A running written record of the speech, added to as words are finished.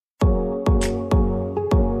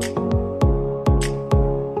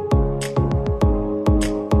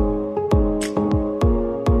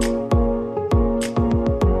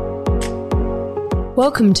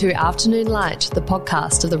Welcome to Afternoon Light, the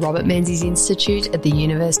podcast of the Robert Menzies Institute at the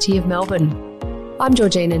University of Melbourne. I'm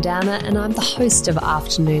Georgina Downer and I'm the host of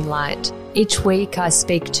Afternoon Light. Each week I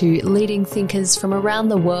speak to leading thinkers from around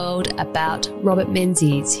the world about Robert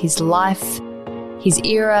Menzies, his life, his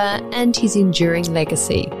era and his enduring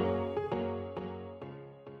legacy.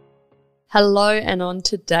 Hello, and on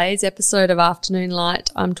today's episode of Afternoon Light,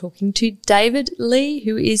 I'm talking to David Lee,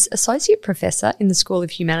 who is Associate Professor in the School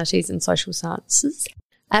of Humanities and Social Sciences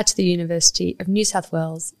at the University of New South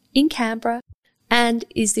Wales in Canberra, and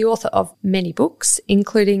is the author of many books,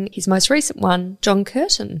 including his most recent one, John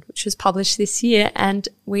Curtin, which was published this year, and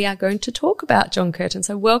we are going to talk about John Curtin.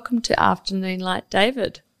 So welcome to Afternoon Light,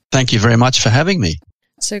 David. Thank you very much for having me.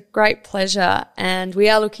 It's a great pleasure, and we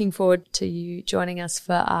are looking forward to you joining us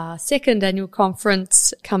for our second annual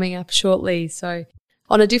conference coming up shortly. So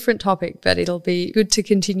on a different topic, but it'll be good to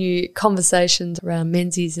continue conversations around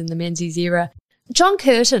Menzies and the Menzies era. John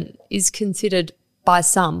Curtin is considered by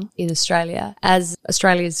some in Australia as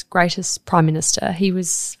Australia's greatest Prime Minister. He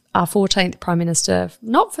was our 14th Prime Minister,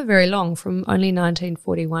 not for very long, from only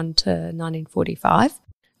 1941 to 1945.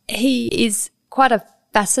 He is quite a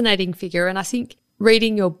fascinating figure, and I think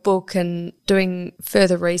reading your book and doing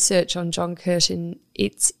further research on John Curtin,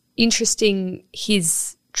 it's interesting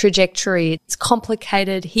his trajectory. It's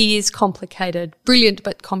complicated. He is complicated, brilliant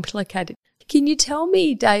but complicated. Can you tell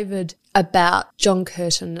me, David, about John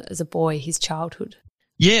Curtin as a boy, his childhood?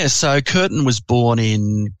 Yeah, so Curtin was born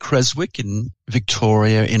in Creswick in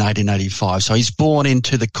Victoria in 1885. So he's born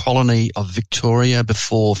into the colony of Victoria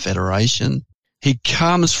before Federation. He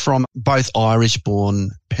comes from both Irish-born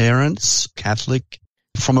parents, Catholic,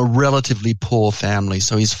 from a relatively poor family.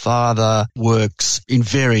 So his father works in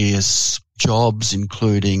various jobs,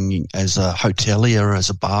 including as a hotelier, as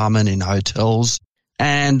a barman in hotels.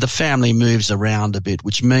 And the family moves around a bit,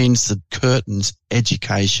 which means that Curtin's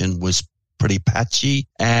education was pretty patchy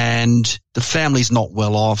and the family's not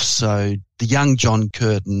well off. So the young John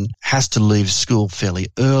Curtin has to leave school fairly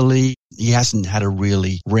early. He hasn't had a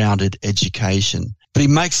really rounded education. But he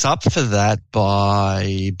makes up for that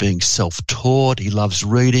by being self-taught. He loves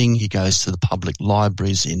reading. He goes to the public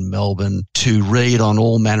libraries in Melbourne to read on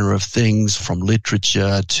all manner of things, from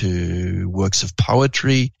literature to works of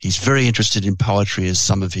poetry. He's very interested in poetry, as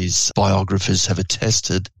some of his biographers have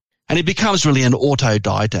attested. And he becomes really an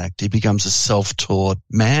autodidact. He becomes a self-taught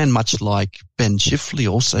man, much like Ben Chifley,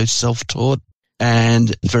 also self-taught,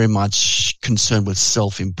 and very much concerned with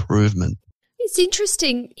self-improvement. It's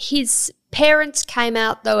interesting. His parents came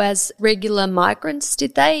out, though, as regular migrants,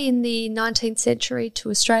 did they, in the 19th century to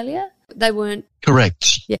Australia? They weren't?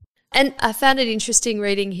 Correct. Yeah. And I found it interesting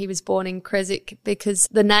reading he was born in Creswick because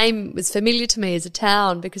the name was familiar to me as a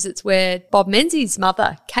town because it's where Bob Menzies'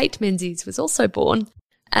 mother, Kate Menzies, was also born,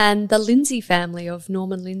 and the Lindsay family of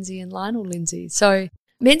Norman Lindsay and Lionel Lindsay. So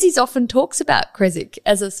Menzies often talks about Creswick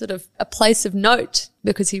as a sort of a place of note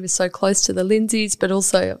because he was so close to the Lindsays, but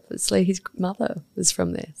also obviously his mother was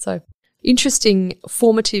from there. So interesting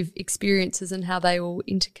formative experiences and how they all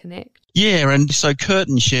interconnect. Yeah, and so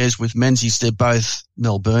Curtin shares with Menzies, they're both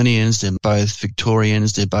Melburnians, they're both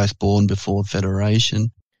Victorians, they're both born before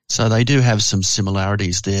Federation. So they do have some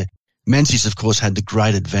similarities there. Menzies, of course, had the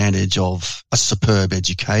great advantage of a superb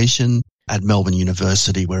education at Melbourne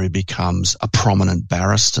University, where he becomes a prominent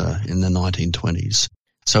barrister in the 1920s.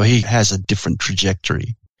 So he has a different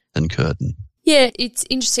trajectory than Curtin. Yeah, it's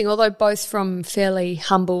interesting. Although both from fairly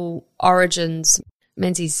humble origins,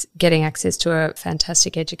 Menzies getting access to a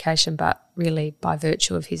fantastic education, but really by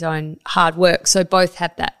virtue of his own hard work. So both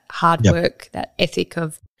have that hard work, that ethic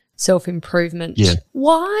of self-improvement. Yeah.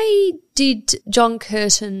 Why did John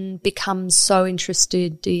Curtin become so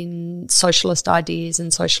interested in socialist ideas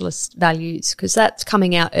and socialist values? Because that's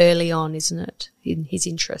coming out early on, isn't it, in his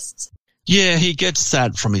interests? Yeah, he gets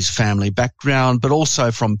that from his family background, but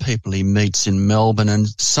also from people he meets in Melbourne and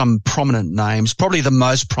some prominent names. Probably the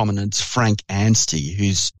most prominent is Frank Anstey,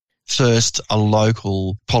 who's first a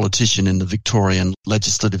local politician in the Victorian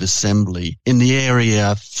Legislative Assembly in the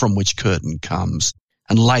area from which Curtin comes.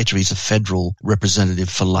 And later he's a federal representative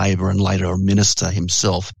for Labor and later a minister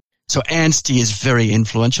himself. So Anstey is very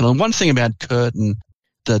influential. And one thing about Curtin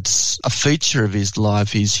that's a feature of his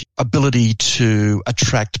life is ability to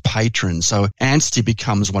attract patrons. So Anstey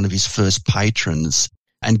becomes one of his first patrons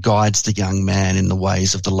and guides the young man in the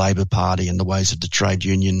ways of the Labor Party and the ways of the trade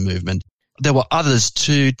union movement. There were others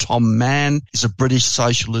too. Tom Mann is a British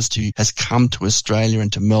socialist who has come to Australia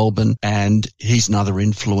and to Melbourne, and he's another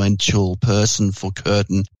influential person for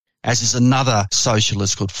Curtin, as is another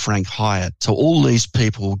socialist called Frank Hyatt. So all these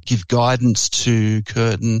people give guidance to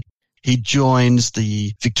Curtin. He joins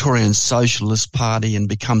the Victorian Socialist Party and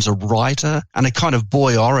becomes a writer and a kind of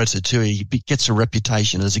boy orator too. He gets a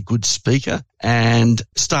reputation as a good speaker and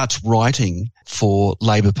starts writing for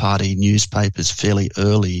Labor Party newspapers fairly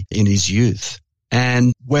early in his youth.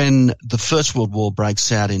 And when the First World War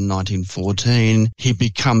breaks out in 1914, he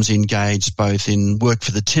becomes engaged both in work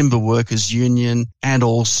for the Timber Workers Union and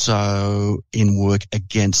also in work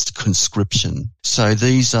against conscription. So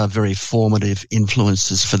these are very formative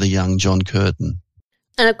influences for the young John Curtin.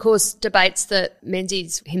 And of course, debates that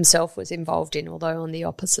Menzies himself was involved in, although on the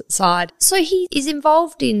opposite side. So he is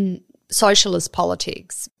involved in socialist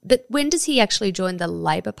politics, but when does he actually join the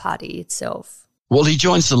Labor Party itself? Well, he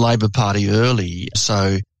joins the Labor Party early,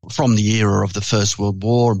 so from the era of the First World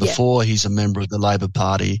War and before, he's a member of the Labor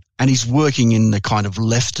Party, and he's working in the kind of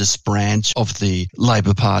leftist branch of the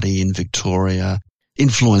Labor Party in Victoria,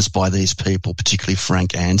 influenced by these people, particularly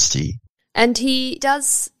Frank Anstey. And he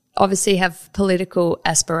does obviously have political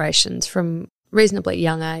aspirations from reasonably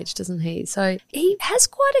young age, doesn't he? So he has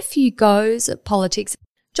quite a few goes at politics.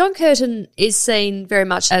 John Curtin is seen very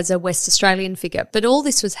much as a West Australian figure, but all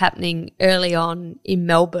this was happening early on in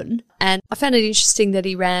Melbourne. And I found it interesting that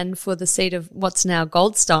he ran for the seat of what's now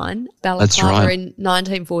Goldstein, Balaclava, in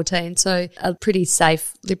 1914. So a pretty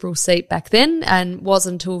safe Liberal seat back then, and was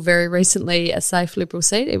until very recently a safe Liberal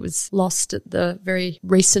seat. It was lost at the very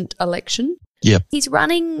recent election. Yep. He's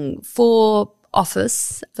running for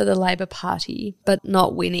office for the Labor Party, but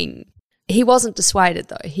not winning. He wasn't dissuaded,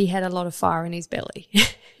 though. He had a lot of fire in his belly.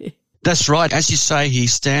 That's right. As you say, he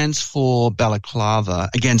stands for Balaclava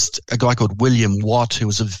against a guy called William Watt, who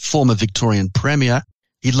was a former Victorian Premier.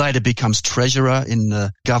 He later becomes Treasurer in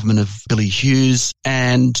the government of Billy Hughes.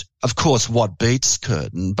 And, of course, Watt beats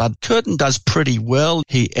Curtin. But Curtin does pretty well.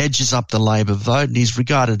 He edges up the Labor vote, and he's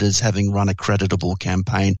regarded as having run a creditable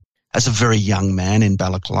campaign as a very young man in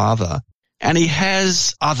Balaclava. And he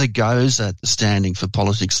has other goes at standing for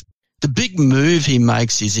politics. The big move he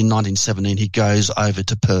makes is in 1917, he goes over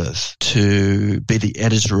to Perth to be the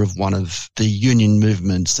editor of one of the union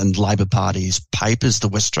movements and Labor Party's papers, the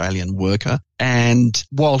Westralian Worker. And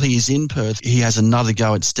while he is in Perth, he has another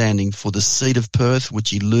go at standing for the seat of Perth, which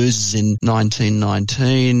he loses in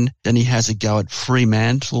 1919. Then he has a go at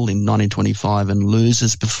Fremantle in 1925 and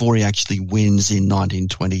loses before he actually wins in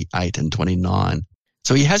 1928 and 29.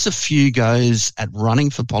 So he has a few goes at running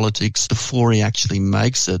for politics before he actually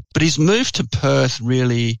makes it. But his move to Perth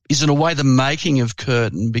really is in a way the making of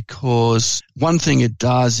Curtin, because one thing it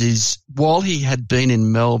does is while he had been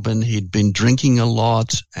in Melbourne, he'd been drinking a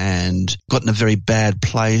lot and got in a very bad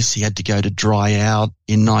place. He had to go to dry out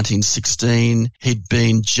in 1916. He'd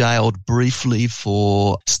been jailed briefly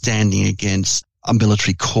for standing against a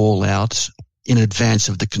military call-out in advance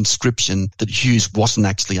of the conscription that Hughes wasn't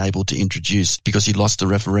actually able to introduce because he lost the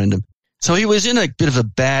referendum. So he was in a bit of a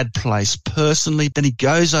bad place personally. Then he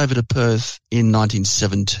goes over to Perth in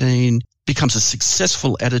 1917, becomes a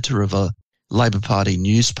successful editor of a Labor Party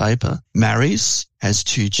newspaper, marries, has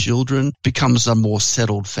 2 children, becomes a more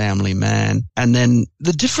settled family man. And then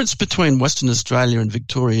the difference between Western Australia and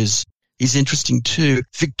Victoria is interesting too.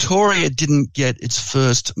 Victoria didn't get its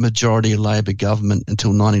first majority Labor government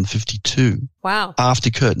until 1952. Wow.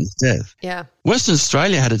 After Curtin's death. Yeah. Western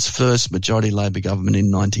Australia had its first majority Labor government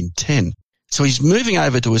in 1910. So he's moving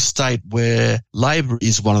over to a state where Labor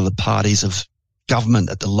is one of the parties of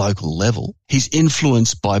government at the local level. He's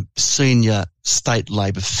influenced by senior state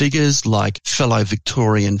Labor figures like fellow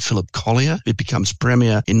Victorian Philip Collier, who becomes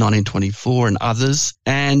Premier in 1924, and others.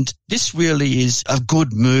 And this really is a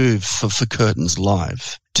good move for Curtin's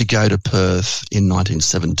life to go to Perth in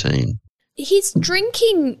 1917. His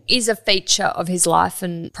drinking is a feature of his life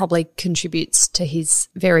and probably contributes to his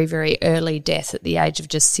very, very early death at the age of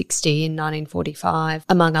just 60 in 1945,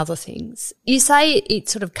 among other things. You say it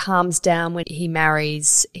sort of calms down when he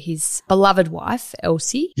marries his beloved wife,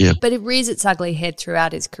 Elsie, but it rears its ugly head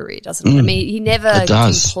throughout his career, doesn't it? I mean, he never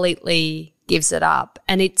completely gives it up.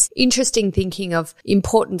 And it's interesting thinking of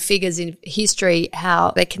important figures in history,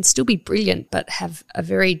 how they can still be brilliant but have a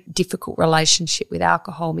very difficult relationship with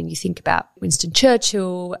alcohol. I mean, you think about Winston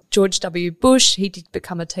Churchill, George W. Bush, he did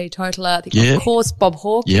become a teetotaler. I think, of course, Bob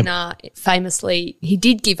Hawke, famously, he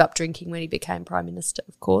did give up drinking when he became Prime Minister,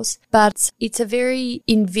 of course. But it's a very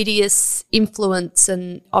invidious influence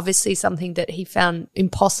and obviously something that he found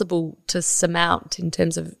impossible to surmount in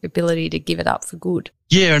terms of ability to give it up for good.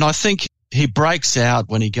 Yeah, and I think he breaks out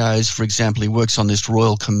when he goes, for example, he works on this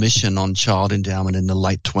Royal Commission on Child Endowment in the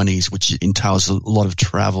late 20s, which entails a lot of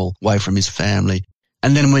travel away from his family.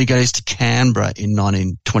 And then when he goes to Canberra in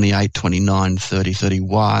 1928, 29, 30,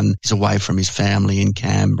 31, he's away from his family in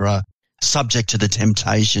Canberra. subject to the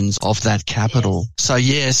temptations of that capital. Yes. So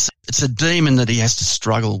yes, it's a demon that he has to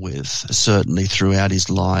struggle with, certainly throughout his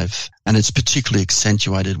life. And it's particularly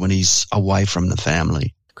accentuated when he's away from the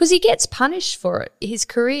family. Because he gets punished for it. His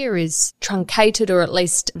career is truncated, or at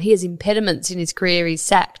least he has impediments in his career. He's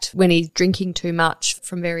sacked when he's drinking too much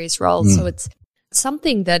from various roles. So it's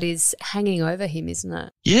something that is hanging over him, isn't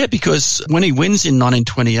it? Yeah, because when he wins in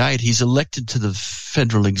 1928, he's elected to the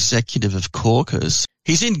federal executive of caucus.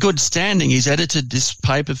 He's in good standing. He's edited this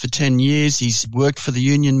paper for 10 years. He's worked for the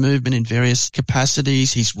union movement in various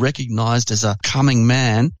capacities. He's recognised as a coming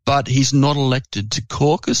man, but he's not elected to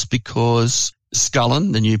caucus because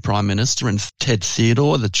Scullin, the new Prime Minister, and Ted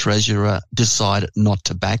Theodore, the Treasurer, decide not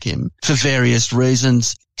to back him for various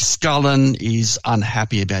reasons. Scullin is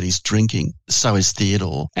unhappy about his drinking, so is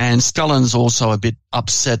Theodore. And Scullin's also a bit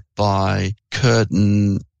upset by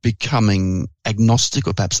Curtin becoming agnostic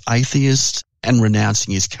or perhaps atheist and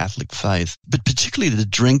renouncing his Catholic faith. But particularly the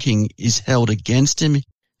drinking is held against him.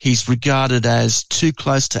 He's regarded as too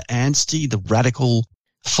close to Anstey, the radical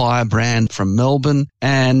firebrand from Melbourne,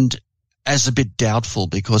 and as a bit doubtful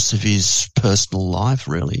because of his personal life,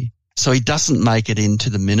 really. So he doesn't make it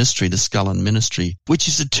into the ministry, the Scullin ministry, which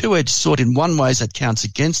is a two-edged sword. In one way, that counts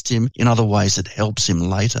against him. In other ways, it helps him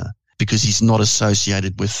later because he's not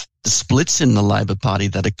associated with the splits in the Labor Party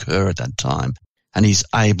that occur at that time, and he's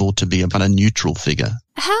able to be a neutral figure.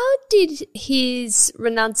 How did his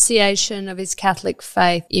renunciation of his Catholic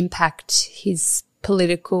faith impact his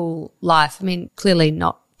political life? I mean, clearly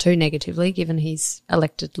not too negatively, given he's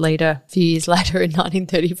elected leader a few years later in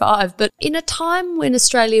 1935. But in a time when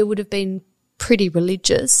Australia would have been pretty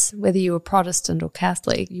religious, whether you were Protestant or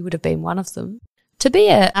Catholic, you would have been one of them. To be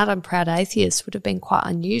an out and proud atheist would have been quite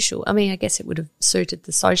unusual. I mean, I guess it would have suited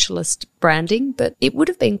the socialist branding, but it would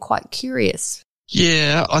have been quite curious.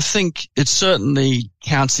 Yeah, I think it certainly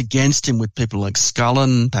counts against him with people like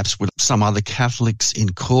Scullin, perhaps with some other Catholics in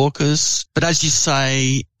caucus. But as you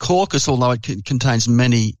say, caucus, although it contains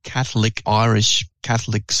many Catholic, Irish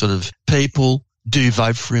Catholic sort of people, do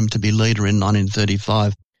vote for him to be leader in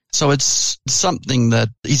 1935. So it's something that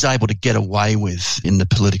he's able to get away with in the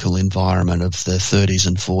political environment of the 30s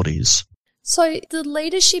and 40s. So the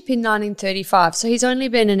leadership in 1935, so he's only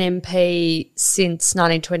been an MP since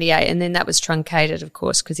 1928, and then that was truncated, of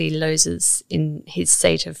course, because he loses in his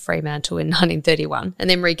seat of Fremantle in 1931 and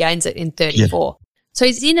then regains it in 34. Yeah. So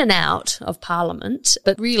he's in and out of Parliament,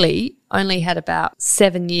 but really only had about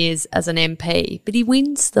 7 years as an MP. But he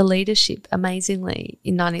wins the leadership amazingly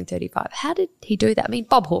in 1935. How did he do that? I mean,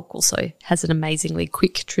 Bob Hawke also has an amazingly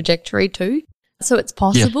quick trajectory too. So it's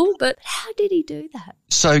possible, but how did he do that?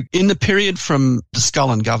 So in the period from the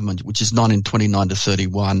Scullin government, which is 1929 to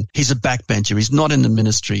 31, he's a backbencher. He's not in the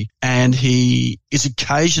ministry, and he is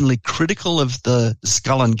occasionally critical of the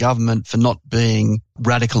Scullin government for not being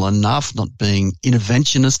radical enough, not being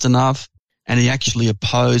interventionist enough. And he actually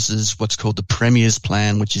opposes what's called the Premier's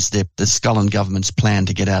Plan, which is the Scullin government's plan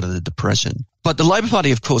to get out of the Depression. But the Labor Party,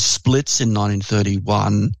 of course, splits in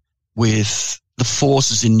 1931 with the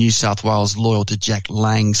forces in New South Wales loyal to Jack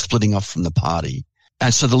Lang splitting off from the party.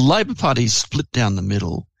 And so the Labor Party is split down the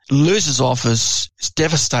middle, loses office, is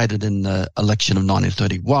devastated in the election of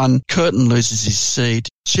 1931. Curtin loses his seat.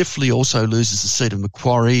 Chifley also loses the seat of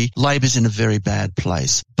Macquarie. Labor's in a very bad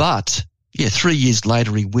place. But, 3 years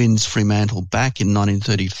later, he wins Fremantle back in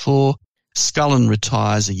 1934. Scullin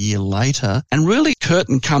retires a year later, and really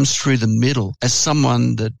Curtin comes through the middle as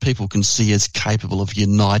someone that people can see as capable of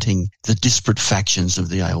uniting the disparate factions of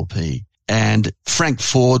the ALP. And Frank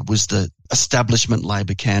Ford was the establishment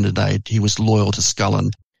Labor candidate. He was loyal to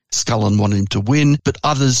Scullin. Scullin wanted him to win, but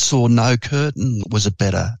others saw no, Curtin was a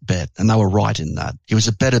better bet, and they were right in that. He was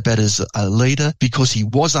a better bet as a leader because he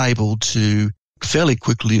was able to fairly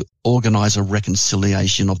quickly organise a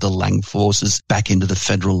reconciliation of the Lang forces back into the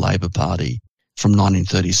Federal Labor Party from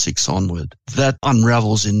 1936 onward. That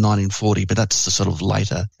unravels in 1940, but that's a sort of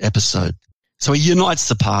later episode. So he unites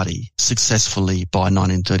the party successfully by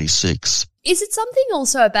 1936. Is it something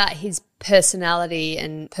also about his personality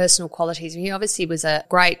and personal qualities? He obviously was a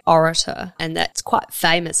great orator, and that's quite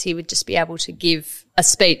famous. He would just be able to give a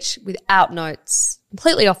speech without notes,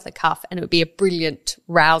 completely off the cuff, and it would be a brilliant,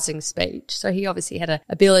 rousing speech. So he obviously had an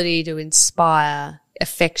ability to inspire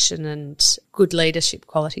affection and good leadership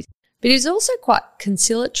qualities. But he was also quite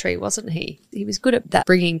conciliatory, wasn't he? He was good at that,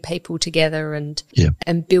 bringing people together and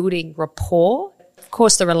building rapport. Of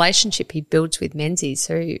course, the relationship he builds with Menzies,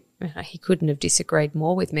 who he couldn't have disagreed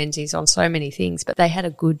more with Menzies on so many things, but they had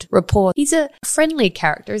a good rapport. He's a friendly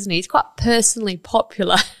character, isn't he? He's quite personally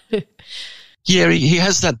popular. Yeah, he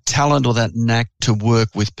has that talent or that knack to work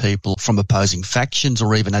with people from opposing factions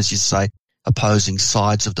or even, as you say, opposing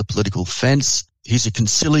sides of the political fence. He's a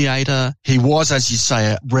conciliator. He was, as you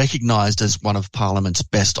say, recognised as one of Parliament's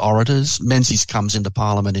best orators. Menzies comes into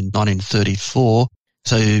Parliament in 1934.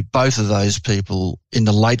 So both of those people in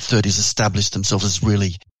the late 30s established themselves as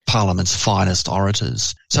really Parliament's finest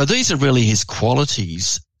orators. So these are really his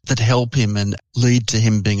qualities that help him and lead to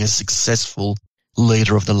him being a successful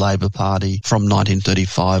leader of the Labor Party from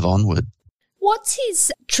 1935 onward. What's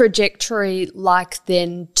his trajectory like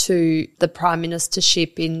then to the prime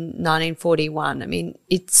ministership in 1941? I mean,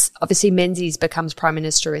 it's obviously Menzies becomes prime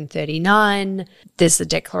minister in 1939. There's the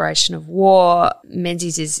declaration of war.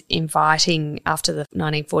 Menzies is inviting, after the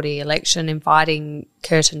 1940 election, inviting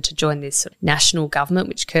Curtin to join this sort of national government,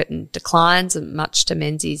 which Curtin declines, much to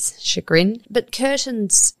Menzies' chagrin. But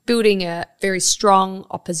Curtin's building a very strong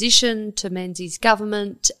opposition to Menzies'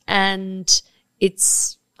 government, and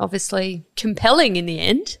it's obviously compelling in the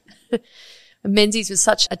end. Menzies was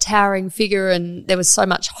such a towering figure and there was so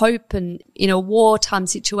much hope, and in a wartime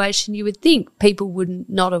situation you would think people would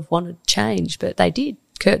not have wanted change, but they did.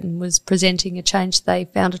 Curtin was presenting a change they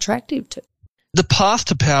found attractive to. The path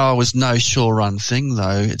to power was no sure-run thing,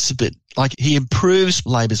 though. It's a bit like he improves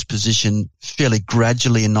Labor's position fairly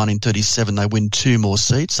gradually in 1937. They win 2 more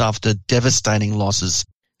seats after devastating losses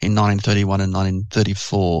in 1931 and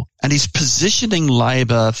 1934. And he's positioning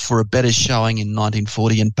Labor for a better showing in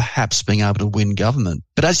 1940 and perhaps being able to win government.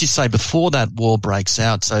 But as you say, before that war breaks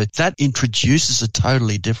out, so that introduces a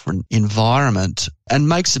totally different environment and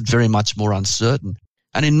makes it very much more uncertain.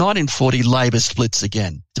 And in 1940, Labor splits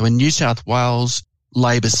again. So in New South Wales,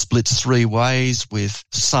 Labor splits 3 ways, with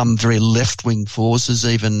some very left-wing forces,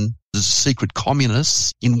 even the secret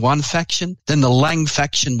communists, in one faction. Then the Lang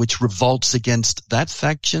faction, which revolts against that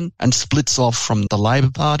faction and splits off from the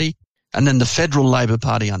Labor Party. And then the Federal Labor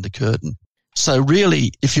Party under Curtin. So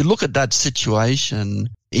really, if you look at that situation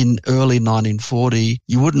in early 1940,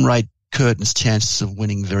 you wouldn't rate Curtin's chances of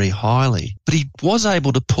winning very highly. But he was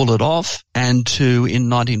able to pull it off and to, in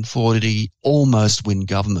 1940, almost win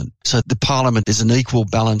government. So the Parliament is an equal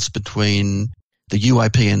balance between the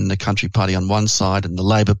UAP and the Country Party on one side and the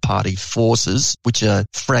Labor Party forces, which are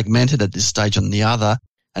fragmented at this stage, on the other,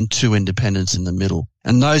 and 2 independents in the middle.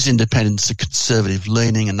 And those independents are conservative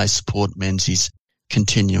leaning and they support Menzies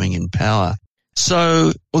continuing in power.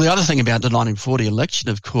 So, well, the other thing about the 1940 election,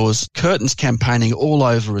 of course, Curtin's campaigning all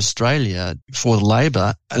over Australia for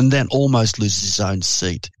Labor and then almost loses his own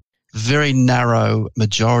seat. Very narrow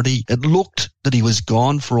majority. It looked that he was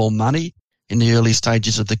gone for all money in the early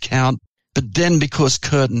stages of the count. But then, because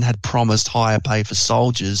Curtin had promised higher pay for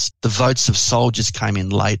soldiers, the votes of soldiers came in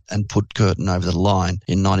late and put Curtin over the line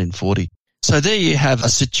in 1940. So there you have a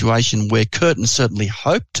situation where Curtin certainly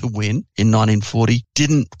hoped to win in 1940,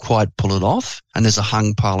 didn't quite pull it off, and there's a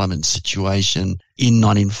hung parliament situation in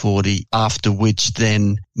 1940, after which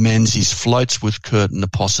then Menzies floats with Curtin the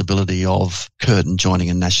possibility of Curtin joining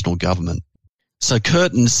a national government. So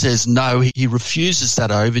Curtin says no, he refuses that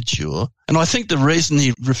overture. And I think the reason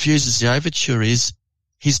he refuses the overture is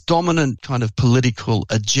his dominant kind of political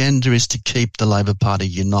agenda is to keep the Labor Party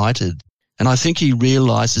united. And I think he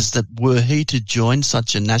realises that were he to join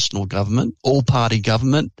such a national government, all-party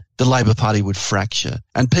government, the Labor Party would fracture.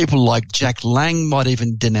 And people like Jack Lang might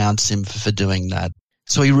even denounce him for doing that.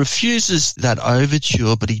 So he refuses that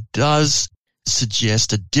overture, but he does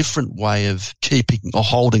suggest a different way of keeping or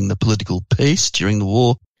holding the political peace during the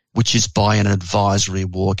war, which is by an advisory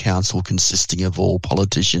war council consisting of all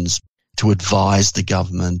politicians to advise the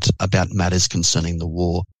government about matters concerning the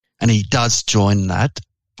war. And he does join that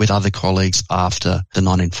with other colleagues after the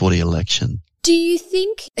 1940 election. Do you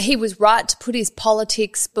think he was right to put his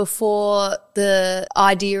politics before the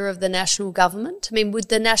idea of the national government? I mean, would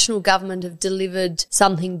the national government have delivered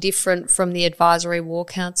something different from the Advisory War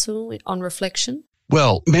Council on reflection?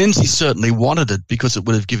 Well, Menzies certainly wanted it because it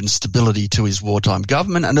would have given stability to his wartime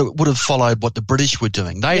government and it would have followed what the British were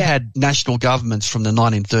doing. They had national governments from the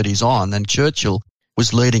 1930s on, and Churchill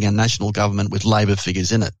was leading a national government with Labor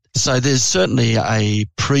figures in it. So there's certainly a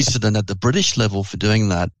precedent at the British level for doing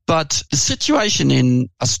that. But the situation in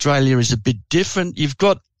Australia is a bit different. You've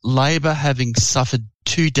got Labor having suffered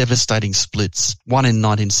 2 devastating splits, one in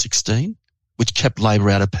 1916, which kept Labor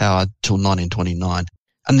out of power till 1929,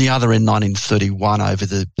 and the other in 1931 over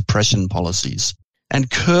the depression policies. And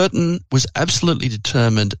Curtin was absolutely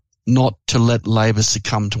determined not to let Labor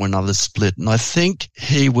succumb to another split. And I think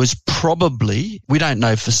he was probably, we don't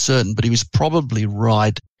know for certain, but he was probably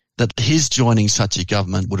right that his joining such a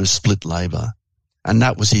government would have split Labor. And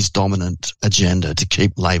that was his dominant agenda, to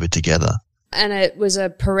keep Labor together. And it was a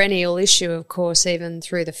perennial issue, of course, even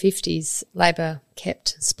through the 50s. Labor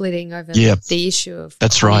kept splitting over the issue of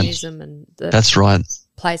communism and the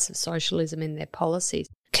place of socialism in their policies.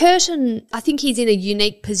 Curtin, I think he's in a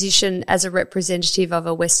unique position as a representative of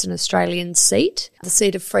a Western Australian seat, the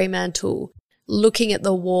seat of Fremantle, looking at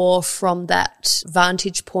the war from that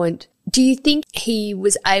vantage point. Do you think he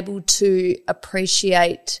was able to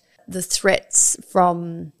appreciate the threats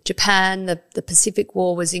from Japan? The Pacific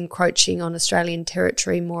War was encroaching on Australian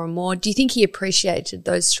territory more and more. Do you think he appreciated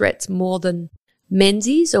those threats more than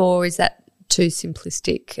Menzies, or is that too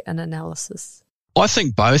simplistic an analysis? I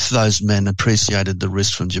think both those men appreciated the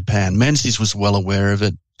risk from Japan. Menzies was well aware of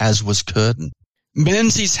it, as was Curtin.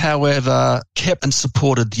 Menzies, however, kept and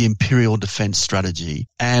supported the Imperial Defence Strategy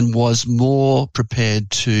and was more prepared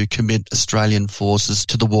to commit Australian forces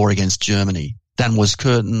to the war against Germany than was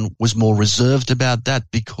Curtin. Was more reserved about that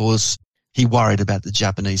because he worried about the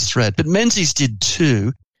Japanese threat. But Menzies did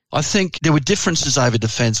too. I think there were differences over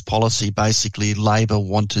defence policy. Basically, Labor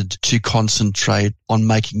wanted to concentrate on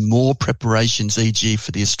making more preparations, e.g.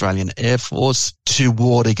 for the Australian Air Force, to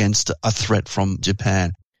ward against a threat from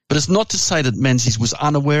Japan. But it's not to say that Menzies was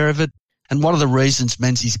unaware of it. And one of the reasons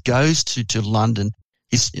Menzies goes to London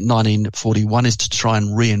in 1941 is to try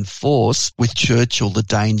and reinforce with Churchill the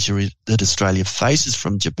danger that Australia faces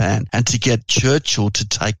from Japan and to get Churchill to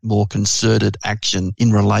take more concerted action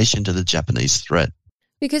in relation to the Japanese threat.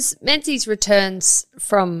 Because Menzies returns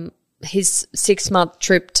from his 6-month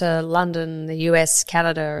trip to London, the US,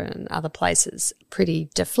 Canada and other places pretty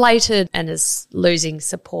deflated and is losing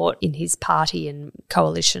support in his party and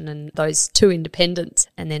coalition and those two independents,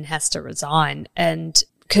 and then has to resign. And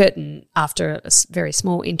Curtin, after a very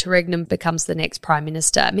small interregnum, becomes the next Prime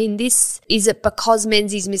Minister. I mean, is it because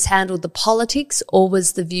Menzies mishandled the politics, or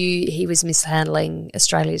was the view he was mishandling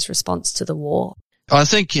Australia's response to the war? I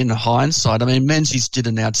think in hindsight, Menzies did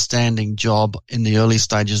an outstanding job in the early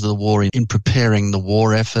stages of the war in preparing the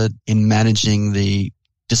war effort, in managing the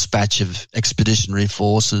dispatch of expeditionary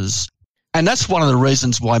forces. And that's one of the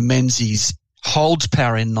reasons why Menzies holds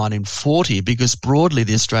power in 1940, because broadly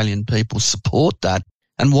the Australian people support that,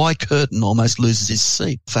 and why Curtin almost loses his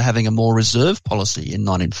seat for having a more reserved policy in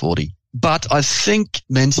 1940. But I think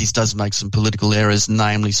Menzies does make some political errors,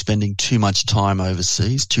 namely spending too much time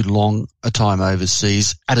overseas, too long a time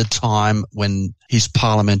overseas, at a time when his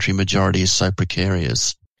parliamentary majority is so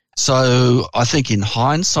precarious. So I think in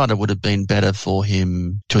hindsight it would have been better for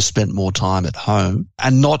him to have spent more time at home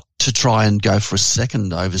and not to try and go for a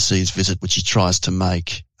second overseas visit, which he tries to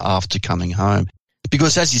make after coming home.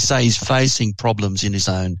 Because, as you say, he's facing problems in his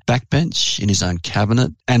own backbench, in his own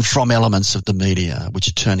cabinet, and from elements of the media which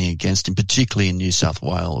are turning against him, particularly in New South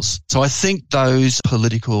Wales. So I think those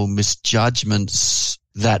political misjudgments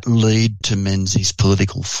that lead to Menzies'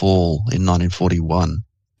 political fall in 1941.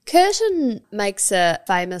 Curtin makes a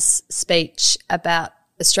famous speech about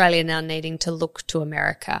Australia now needing to look to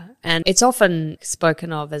America. And it's often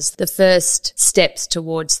spoken of as the first steps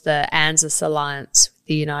towards the ANZUS alliance with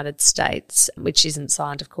the United States, which isn't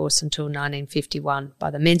signed, of course, until 1951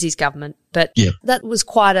 by the Menzies government. But that was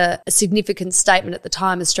quite a significant statement at the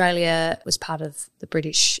time. Australia was part of the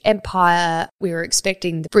British Empire. We were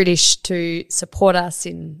expecting the British to support us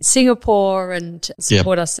in Singapore and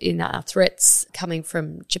support us in our threats coming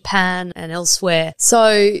from Japan and elsewhere.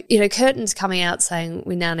 So, Curtin's coming out saying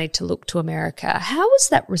we now need to look to America. How was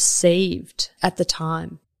that received at the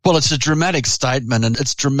time? Well, it's a dramatic statement, and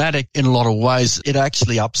it's dramatic in a lot of ways. It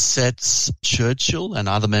actually upsets Churchill and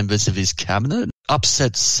other members of his cabinet,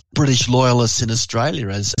 upsets British loyalists in Australia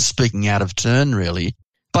as speaking out of turn, really.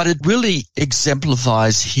 But it really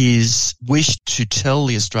exemplifies his wish to tell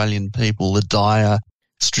the Australian people the dire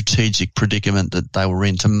strategic predicament that they were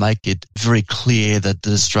in, to make it very clear that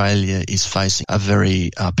Australia is facing a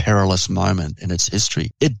very perilous moment in its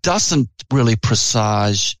history. It doesn't really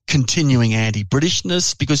presage continuing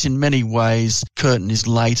anti-Britishness, because in many ways Curtin is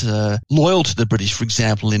later loyal to the British, for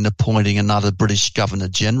example, in appointing another British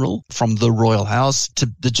Governor-General from the Royal House to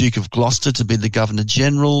the Duke of Gloucester to be the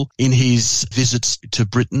Governor-General. In his visits to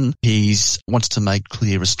Britain, he wants to make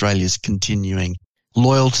clear Australia's continuing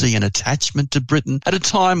loyalty and attachment to Britain at a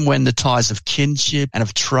time when the ties of kinship and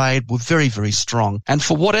of trade were very, very strong. And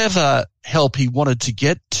for whatever help he wanted to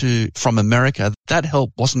get from America, that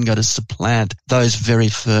help wasn't going to supplant those very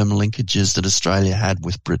firm linkages that Australia had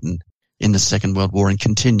with Britain in the Second World War and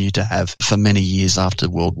continue to have for many years after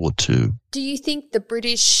World War II. Do you think the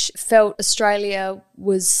British felt Australia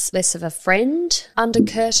was less of a friend under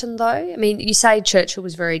Curtin, though? I mean, you say Churchill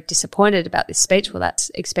was very disappointed about this speech. Well,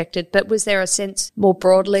 that's expected. But was there a sense more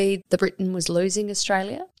broadly that Britain was losing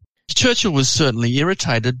Australia? Churchill was certainly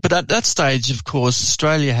irritated, but at that stage, of course,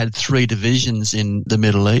 Australia had 3 divisions in the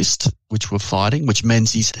Middle East which were fighting, which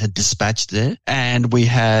Menzies had dispatched there, and we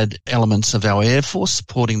had elements of our Air Force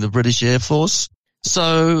supporting the British Air Force.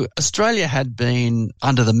 So Australia had been,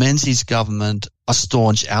 under the Menzies government, a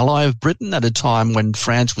staunch ally of Britain at a time when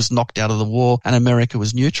France was knocked out of the war and America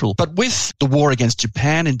was neutral. But with the war against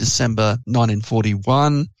Japan in December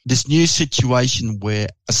 1941, this new situation where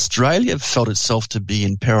Australia felt itself to be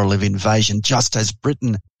in peril of invasion, just as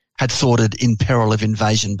Britain had thought it in peril of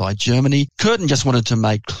invasion by Germany. Curtin just wanted to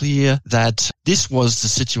make clear that this was the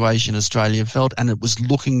situation Australia felt, and it was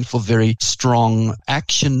looking for very strong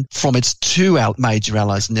action from its 2 major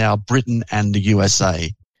allies now, Britain and the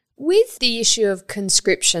USA. With the issue of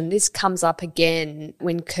conscription, this comes up again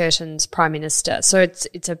when Curtin's Prime Minister. So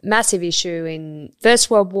it's a massive issue in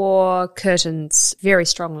First World War. Curtin's very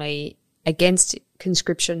strongly against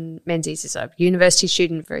conscription. Menzies is a university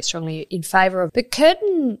student, very strongly in favour of. But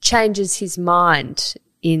Curtin changes his mind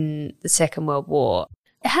in the Second World War.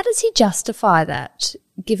 How does he justify that,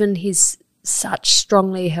 given his such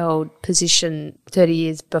strongly held position 30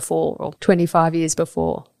 years before or 25 years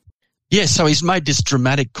before? Yeah, so he's made this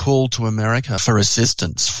dramatic call to America for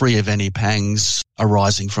assistance, free of any pangs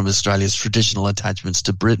arising from Australia's traditional attachments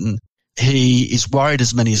to Britain. He is worried,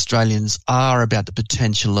 as many Australians are, about the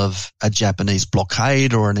potential of a Japanese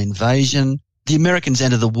blockade or an invasion. The Americans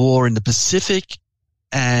entered the war in the Pacific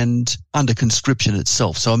and under conscription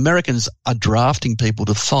itself. So Americans are drafting people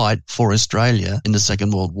to fight for Australia in the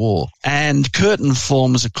Second World War. And Curtin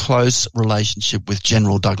forms a close relationship with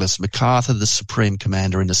General Douglas MacArthur, the Supreme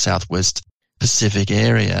Commander in the Southwest Pacific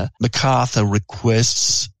area. MacArthur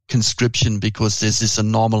requests conscription because there's this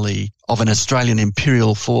anomaly of an Australian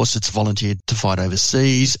imperial force that's volunteered to fight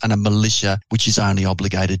overseas and a militia which is only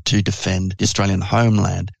obligated to defend the Australian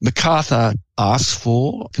homeland. MacArthur asks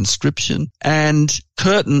for conscription and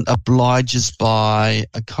Curtin obliges by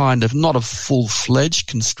a kind of, not a full-fledged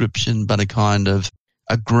conscription, but a kind of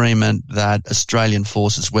agreement that Australian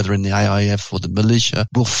forces, whether in the AIF or the militia,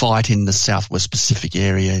 will fight in the Southwest Pacific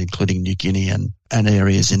area, including New Guinea and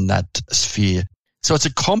areas in that sphere. So it's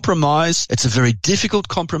a compromise. It's a very difficult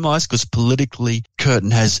compromise because politically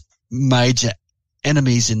Curtin has major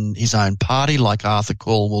enemies in his own party like Arthur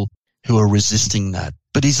Calwell who are resisting that.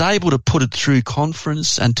 But he's able to put it through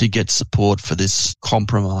conference and to get support for this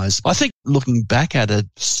compromise. I think looking back at it,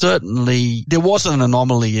 certainly there was an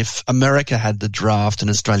anomaly if America had the draft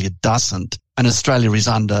and Australia doesn't, and Australia is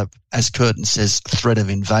under, as Curtin says, threat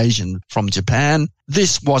of invasion from Japan.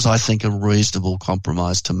 This was, I think, a reasonable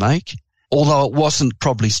compromise to make, although it wasn't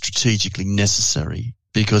probably strategically necessary,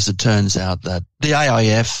 because it turns out that the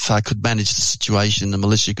AIF could manage the situation, the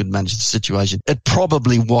militia could manage the situation. It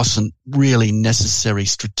probably wasn't really necessary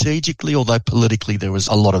strategically, although politically there was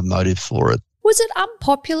a lot of motive for it. Was it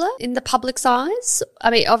unpopular in the public's eyes?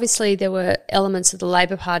 I mean, obviously there were elements of the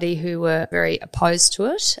Labor Party who were very opposed to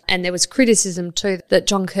it, and there was criticism too that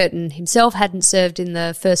John Curtin himself hadn't served in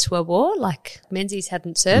the First World War, like Menzies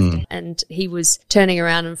hadn't served, and he was turning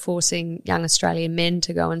around and forcing young Australian men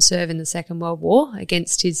to go and serve in the Second World War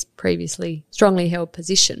against his previously strongly held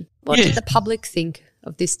position. What did the public think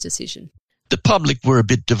of this decision? The public were a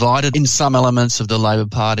bit divided. In some elements of the Labor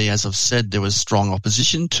Party, as I've said, there was strong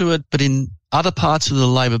opposition to it, but in other parts of the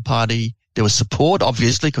Labor Party, there was support,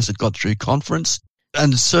 obviously, because it got through conference.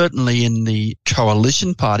 And certainly in the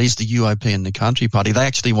coalition parties, the UOP and the Country Party, they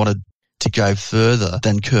actually wanted to go further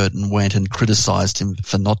than Curtin went and criticised him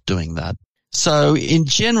for not doing that. So in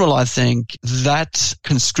general, I think that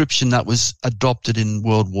conscription that was adopted in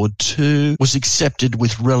World War II was accepted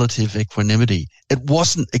with relative equanimity. It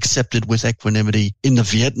wasn't accepted with equanimity in the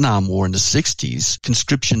Vietnam War in the 60s.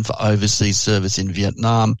 Conscription for overseas service in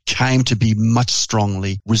Vietnam came to be much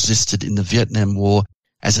strongly resisted in the Vietnam War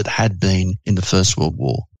as it had been in the First World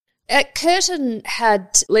War. Curtin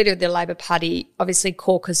had, leader of the Labor Party, obviously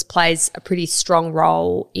caucus plays a pretty strong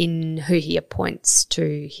role in who he appoints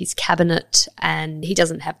to his cabinet, and he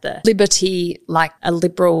doesn't have the liberty like a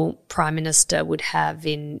Liberal Prime Minister would have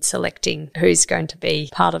in selecting who's going to be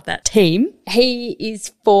part of that team. He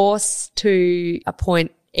is forced to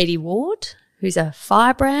appoint Eddie Ward, who's a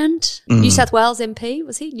firebrand New South Wales MP,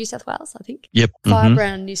 was he? New South Wales, I think. Yep.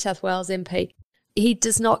 Firebrand New South Wales MP. He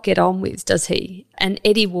does not get on with, does he? And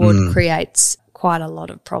Eddie Ward creates quite a lot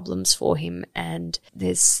of problems for him, and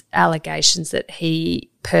there's allegations that he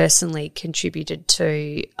personally contributed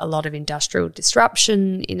to a lot of industrial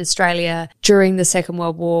disruption in Australia during the Second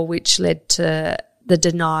World War, which led to the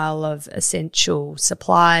denial of essential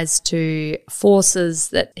supplies to forces,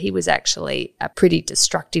 that he was actually a pretty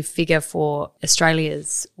destructive figure for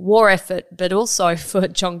Australia's war effort, but also for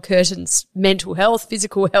John Curtin's mental health,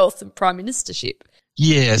 physical health and prime ministership.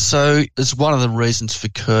 Yeah, so it's one of the reasons for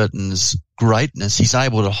Curtin's greatness. He's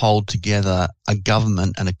able to hold together a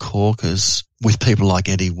government and a caucus with people like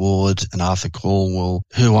Eddie Ward and Arthur Calwell,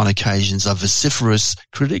 who on occasions are vociferous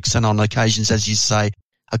critics and on occasions, as you say,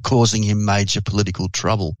 are causing him major political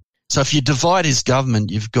trouble. So if you divide his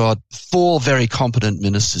government, you've got 4 very competent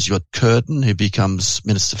ministers. You've got Curtin, who becomes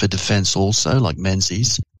Minister for Defence also, like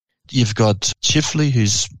Menzies. You've got Chifley,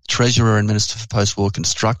 who's Treasurer and Minister for Post-War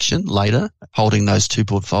Construction later, holding those 2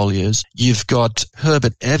 portfolios. You've got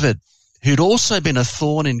Herbert Evatt, who'd also been a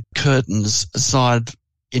thorn in Curtin's side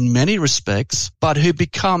in many respects, but who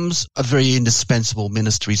becomes a very indispensable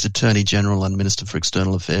minister. He's Attorney General and Minister for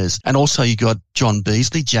External Affairs. And also you got John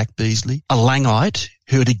Beazley, Jack Beazley, a Langite,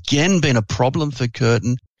 who had again been a problem for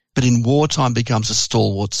Curtin, but in wartime becomes a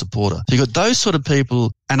stalwart supporter. So you've got those sort of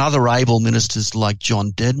people and other able ministers like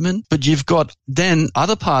John Dedman, but you've got then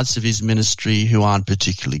other parts of his ministry who aren't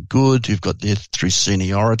particularly good, who've got there through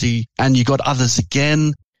seniority, and you've got others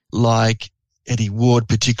again like Eddie Ward,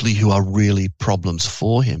 particularly, who are really problems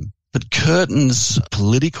for him. But Curtin's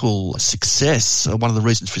political success, one of the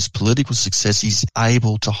reasons for his political success, he's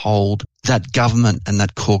able to hold that government and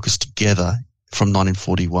that caucus together from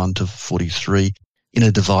 1941 to 43 in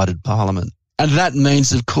a divided parliament. And that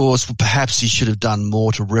means, of course, perhaps he should have done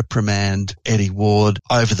more to reprimand Eddie Ward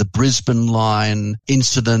over the Brisbane Line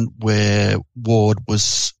incident, where Ward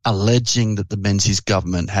was alleging that the Menzies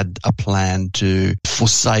government had a plan to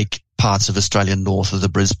forsake parts of Australia north of the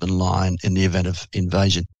Brisbane Line in the event of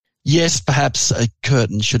invasion. Yes, perhaps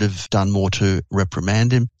Curtin should have done more to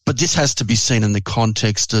reprimand him, but this has to be seen in the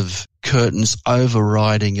context of Curtin's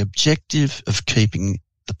overriding objective of keeping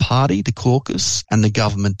the party, the caucus, and the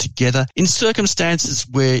government together in circumstances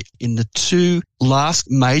where in the 2 last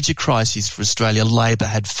major crises for Australia, Labor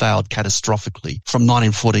had failed catastrophically. From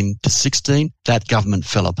 1914 to 16, that government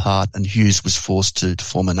fell apart and Hughes was forced to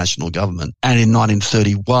form a national government. And in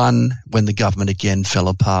 1931, when the government again fell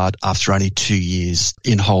apart after only 2 years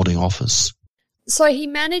in holding office. So he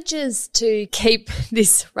manages to keep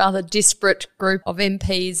this rather disparate group of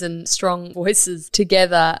MPs and strong voices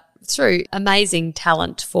together through amazing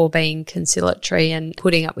talent for being conciliatory and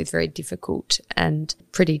putting up with very difficult and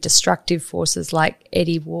pretty destructive forces like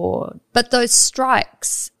Eddie Ward. But those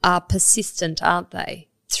strikes are persistent, aren't they,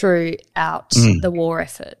 throughout the war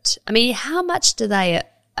effort? I mean, how much do they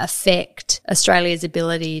affect Australia's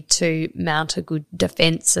ability to mount a good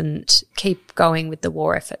defence and keep going with the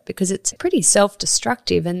war effort? Because it's pretty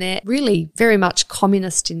self-destructive and they're really very much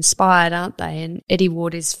communist-inspired, aren't they? And Eddie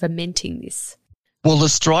Ward is fomenting this. Well, the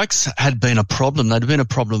strikes had been a problem. They'd been a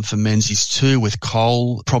problem for Menzies too, with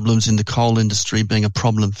coal problems in the coal industry being a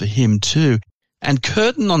problem for him too. And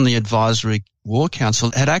Curtin on the Advisory War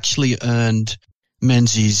Council had actually earned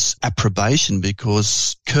Menzies' approbation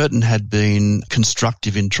because Curtin had been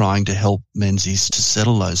constructive in trying to help Menzies to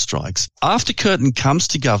settle those strikes. After Curtin comes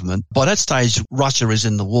to government, by that stage, Russia is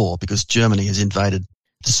in the war because Germany has invaded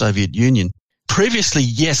the Soviet Union. Previously,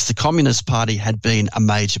 yes, the Communist Party had been a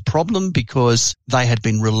major problem because they had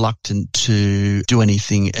been reluctant to do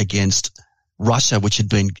anything against Russia, which had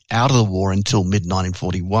been out of the war until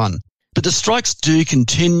mid-1941. But the strikes do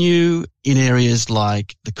continue in areas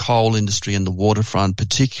like the coal industry and the waterfront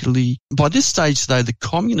particularly. By this stage, though, the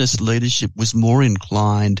communist leadership was more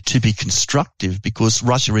inclined to be constructive because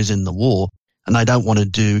Russia is in the war and they don't want to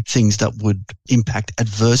do things that would impact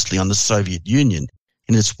adversely on the Soviet Union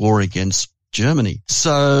in its war against Germany.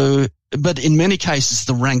 So, but in many cases,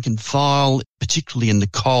 the rank and file, particularly in the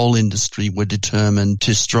coal industry, were determined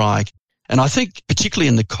to strike. And I think particularly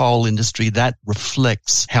in the coal industry, that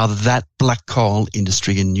reflects how that black coal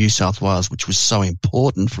industry in New South Wales, which was so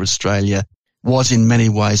important for Australia, was in many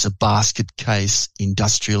ways a basket case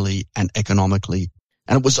industrially and economically.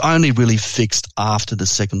 And it was only really fixed after the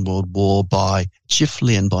Second World War by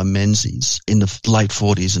Chifley and by Menzies in the late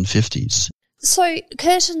 40s and 50s. So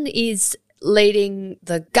Curtin is leading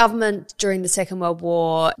the government during the Second World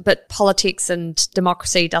War, but politics and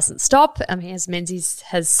democracy doesn't stop. I mean, as Menzies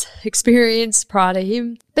has experienced prior to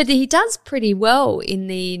him. But he does pretty well in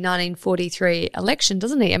the 1943 election,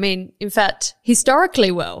 doesn't he? I mean, in fact, historically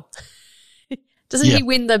well. Doesn't he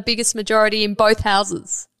win the biggest majority in both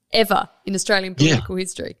houses ever in Australian political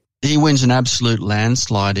history? He wins an absolute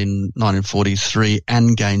landslide in 1943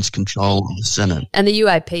 and gains control of the Senate. And the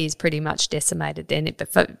UAP is pretty much decimated then. It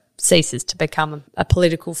ceases to become a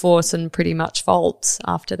political force and pretty much folds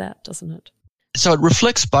after that, doesn't it? So it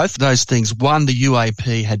reflects both of those things. One, the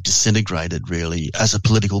UAP had disintegrated really as a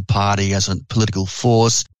political party, as a political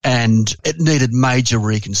force, and it needed major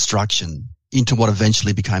reconstruction into what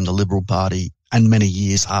eventually became the Liberal Party and many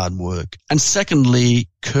years hard work. And secondly,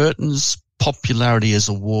 Curtin's popularity as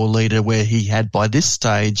a war leader, where he had by this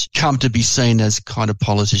stage come to be seen as kind of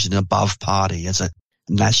politician above party, as a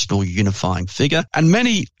national unifying figure. And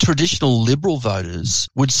many traditional Liberal voters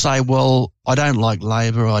would say, well, I don't like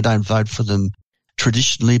Labor, I don't vote for them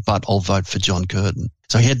traditionally, but I'll vote for John Curtin.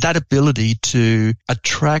 So he had that ability to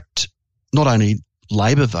attract not only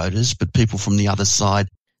Labor voters, but people from the other side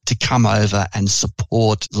to come over and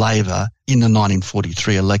support Labor in the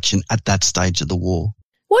 1943 election at that stage of the war.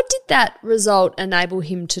 What did that result enable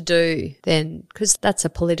him to do then? Because that's a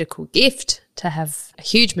political gift to have a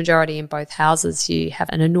huge majority in both houses. You have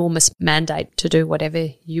an enormous mandate to do whatever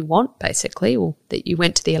you want, basically, or that you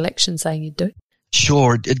went to the election saying you'd do.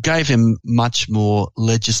 Sure, it gave him much more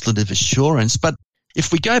legislative assurance. But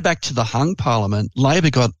if we go back to the hung parliament, Labor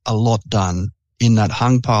got a lot done in that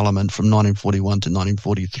hung parliament from 1941 to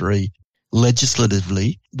 1943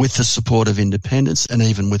 legislatively, with the support of independents and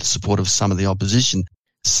even with the support of some of the opposition,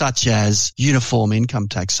 such as uniform income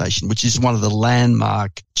taxation, which is one of the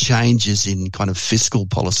landmark changes in kind of fiscal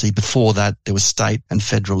policy. Before that, there was state and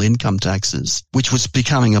federal income taxes, which was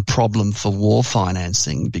becoming a problem for war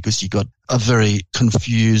financing because you got a very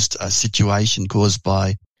confused situation caused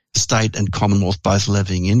by state and Commonwealth both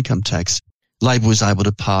levying income tax. Labor was able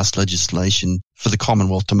to pass legislation for the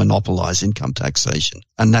Commonwealth to monopolise income taxation,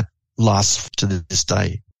 and that lasts to this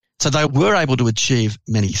day. So they were able to achieve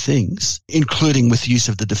many things, including with use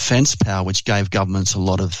of the defence power, which gave governments a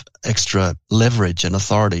lot of extra leverage and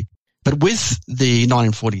authority. But with the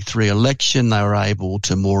 1943 election, they were able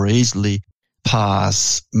to more easily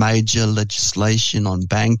pass major legislation on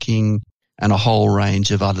banking and a whole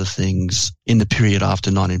range of other things in the period after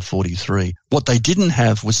 1943. What they didn't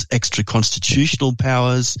have was extra constitutional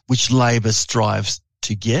powers, which Labor strives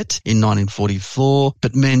to get in 1944,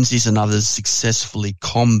 but Menzies and others successfully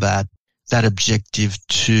combat that objective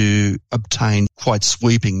to obtain quite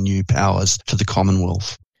sweeping new powers for the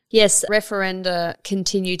Commonwealth. Yes, referenda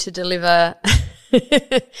continue to deliver,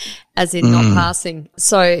 as in not passing.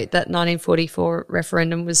 So that 1944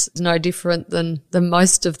 referendum was no different than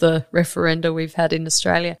most of the referenda we've had in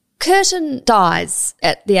Australia. Curtin dies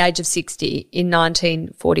at the age of 60 in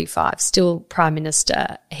 1945, still Prime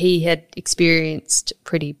Minister. He had experienced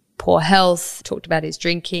pretty poor health, talked about his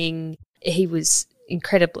drinking. He was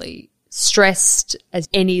incredibly stressed, as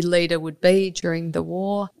any leader would be during the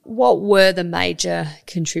war. What were the major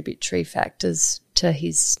contributory factors to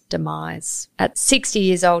his demise? At 60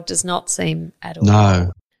 years old does not seem at all.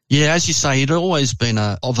 No. Yeah, as you say, he'd always been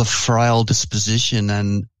of a frail disposition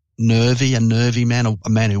and a nervy man, a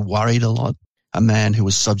man who worried a lot, a man who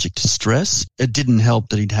was subject to stress. It didn't help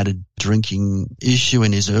that he'd had a drinking issue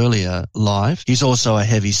in his earlier life. He's also a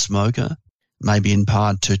heavy smoker, maybe in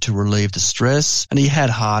part to relieve the stress, and he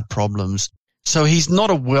had heart problems. So he's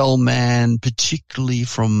not a well man, particularly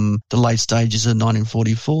from the late stages of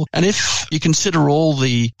 1944. And if you consider all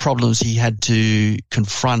the problems he had to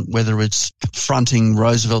confront, whether it's confronting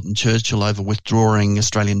Roosevelt and Churchill over withdrawing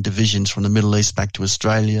Australian divisions from the Middle East back to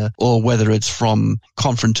Australia, or whether it's from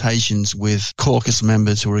confrontations with caucus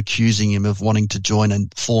members who were accusing him of wanting to join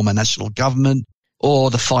and form a national government,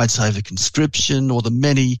 or the fights over conscription, or the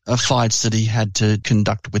many fights that he had to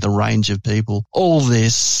conduct with a range of people. All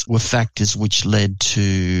this were factors which led to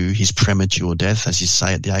his premature death, as you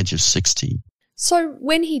say, at the age of 60. So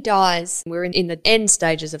when he dies, we're in the end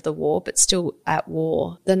stages of the war, but still at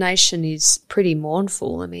war. The nation is pretty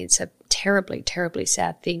mournful. I mean, it's a terribly, terribly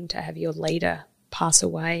sad thing to have your leader pass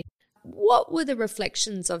away. What were the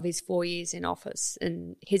reflections of his 4 years in office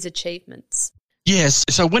and his achievements? Yes.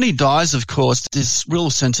 So when he dies, of course, this real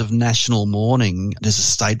sense of national mourning. There's a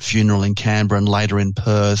state funeral in Canberra and later in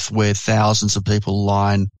Perth where thousands of people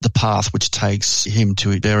line the path which takes him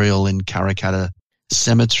to burial in Karrakatta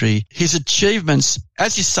Cemetery. His achievements,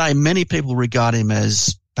 as you say, many people regard him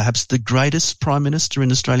as perhaps the greatest Prime Minister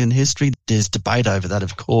in Australian history. There's debate over that,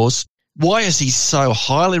 of course. Why is he so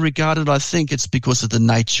highly regarded? I think it's because of the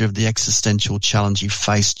nature of the existential challenge he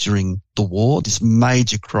faced during the war, this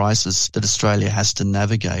major crisis that Australia has to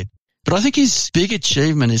navigate. But I think his big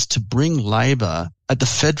achievement is to bring Labor at the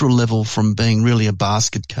federal level from being really a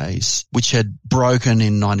basket case, which had broken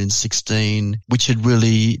in 1916, which had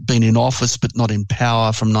really been in office but not in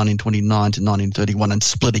power from 1929 to 1931 and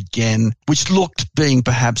split again, which looked being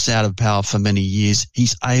perhaps out of power for many years.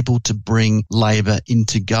 He's able to bring Labor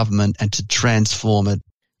into government and to transform it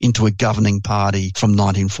into a governing party from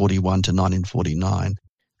 1941 to 1949.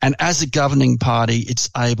 And as a governing party, it's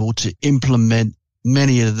able to implement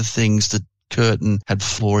many of the things that Curtin had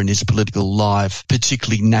for in his political life,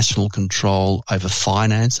 particularly national control over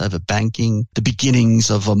finance, over banking, the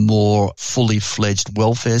beginnings of a more fully fledged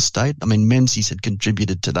welfare state. I mean, Menzies had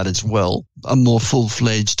contributed to that as well, a more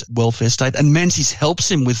full-fledged welfare state. And Menzies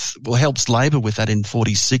helps Labor with that in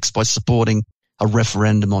 46 by supporting a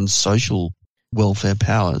referendum on social welfare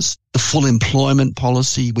powers. The full employment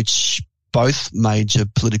policy, which both major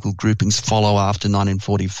political groupings follow after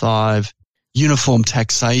 1945, uniform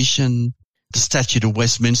taxation, the Statute of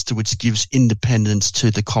Westminster, which gives independence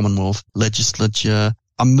to the Commonwealth legislature,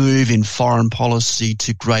 a move in foreign policy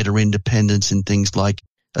to greater independence in things like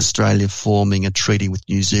Australia forming a treaty with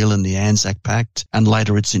New Zealand, the Anzac Pact, and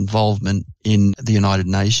later its involvement in the United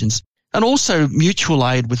Nations, and also mutual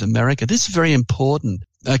aid with America. This is very important.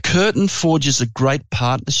 Curtin forges a great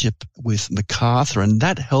partnership with MacArthur, and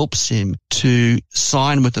that helps him to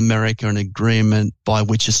sign with America an agreement by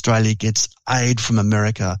which Australia gets aid from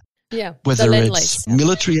America. Yeah, whether it's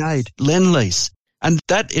military aid, Lend-Lease. And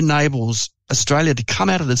that enables Australia to come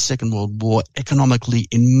out of the Second World War economically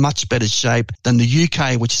in much better shape than the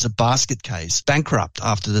UK, which is a basket case, bankrupt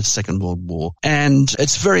after the Second World War. And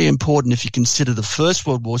it's very important if you consider the First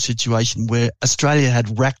World War situation where Australia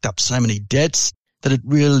had racked up so many debts that it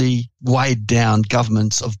really weighed down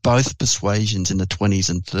governments of both persuasions in the 20s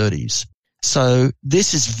and 30s. So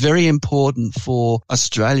this is very important for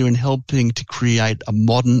Australia in helping to create a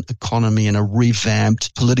modern economy and a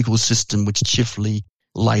revamped political system, which Chifley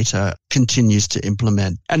later continues to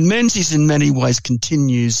implement. And Menzies in many ways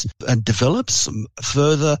continues and develops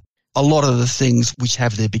further a lot of the things which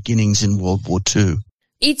have their beginnings in World War II.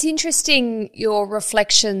 It's interesting your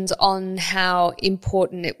reflections on how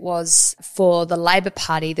important it was for the Labor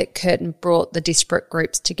Party that Curtin brought the disparate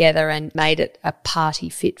groups together and made it a party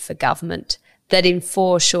fit for government, that in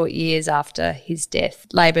 4 short years after his death,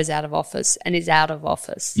 Labor's out of office and is out of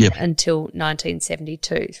office until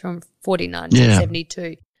 1972, from 49 to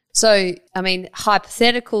 72. So, I mean,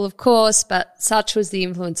 hypothetical, of course, but such was the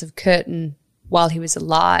influence of Curtin while he was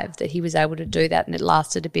alive that he was able to do that, and it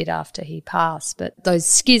lasted a bit after he passed. But those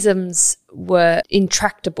schisms were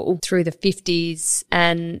intractable through the 50s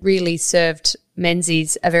and really served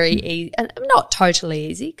Menzies a very easy, and not totally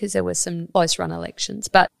easy because there were some close run elections,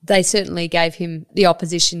 but they certainly gave him the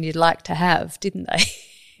opposition you'd like to have, didn't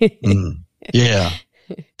they? Yeah.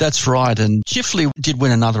 That's right. And Chifley did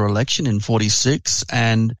win another election in 46,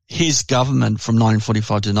 and his government from 1945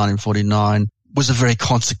 to 1949 was a very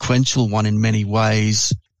consequential one in many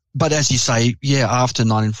ways. But as you say, after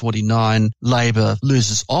 1949, Labor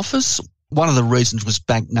loses office. One of the reasons was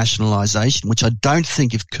bank nationalisation, which I don't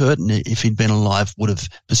think if Curtin, if he'd been alive, would have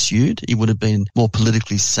pursued. He would have been more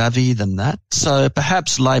politically savvy than that. So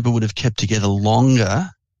perhaps Labor would have kept together longer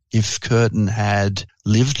if Curtin had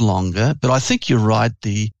lived longer. But I think you're right.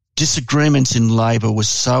 The disagreements in Labor were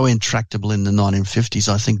so intractable in the 1950s.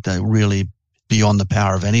 I think they're really beyond the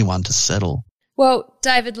power of anyone to settle. Well,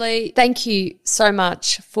 David Lee, thank you so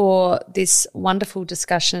much for this wonderful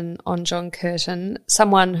discussion on John Curtin,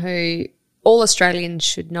 someone who all Australians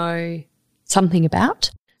should know something about.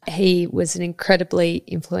 He was an incredibly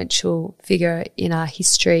influential figure in our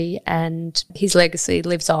history, and his legacy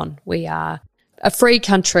lives on. We are a free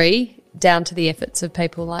country down to the efforts of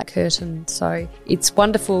people like Curtin. So it's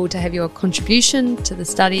wonderful to have your contribution to the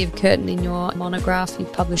study of Curtin in your monograph you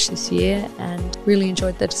published this year, and really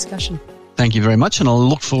enjoyed the discussion. Thank you very much, and I'll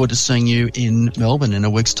look forward to seeing you in Melbourne in a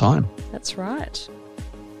week's time. That's right.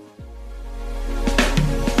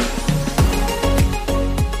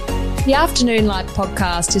 The Afternoon Light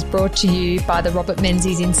podcast is brought to you by the Robert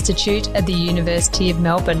Menzies Institute at the University of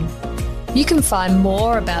Melbourne. You can find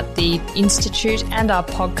more about the Institute and our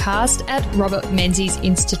podcast at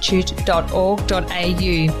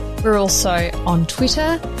robertmenziesinstitute.org.au. We're also on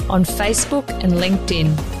Twitter, on Facebook and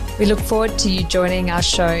LinkedIn. We look forward to you joining our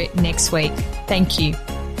show next week. Thank you.